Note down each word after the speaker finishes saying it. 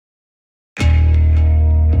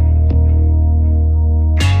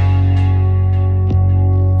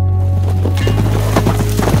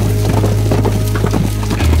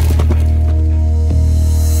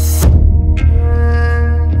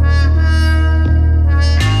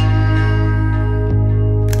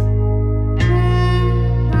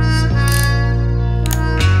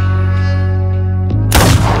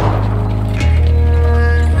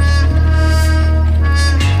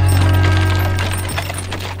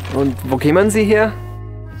Und wo kommen Sie her?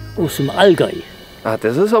 Aus dem Allgäu. Ah,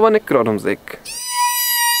 das ist aber nicht gerade ums Eck.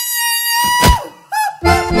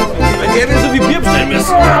 Wenn der will so wie Bier bestellen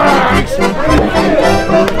müssen.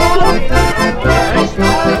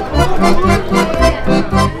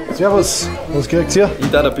 Servus, was kriegt's hier?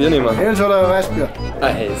 Ich darf ein Bier nehmen. Helles oder Weißbier?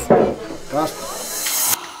 Ein Helles.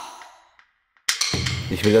 Passt.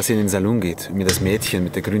 Ich will, dass ihr in den Salon geht und mir das Mädchen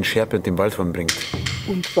mit der grünen Schärpe und dem Waldhorn bringt.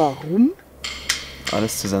 Und warum?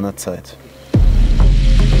 Alles zu seiner Zeit.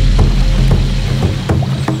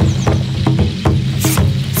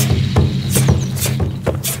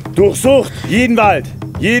 Durchsucht jeden Wald,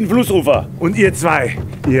 jeden Flussufer. Und ihr zwei,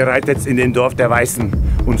 ihr reitet in den Dorf der Weißen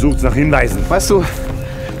und sucht nach Hinweisen. Weißt du,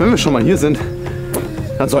 wenn wir schon mal hier sind,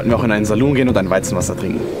 dann sollten wir auch in einen Salon gehen und ein Weizenwasser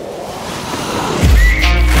trinken.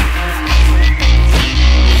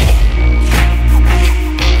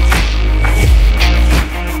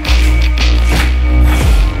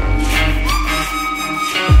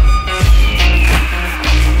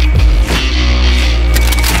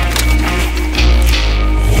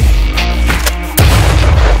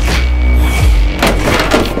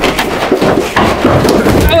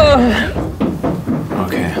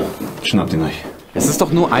 Schnappt ihn euch. Es ist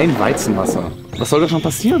doch nur ein Weizenwasser. Was soll da schon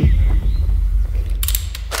passieren?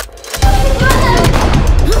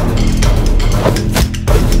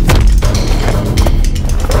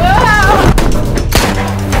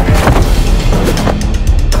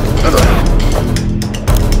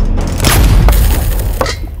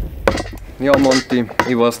 Ja, Monty,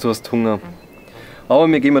 ich weiß, du hast Hunger. Aber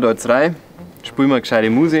wir gehen da jetzt rein, spielen wir eine gescheite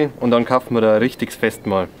Musik und dann kaufen wir da ein richtiges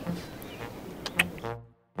Festmahl.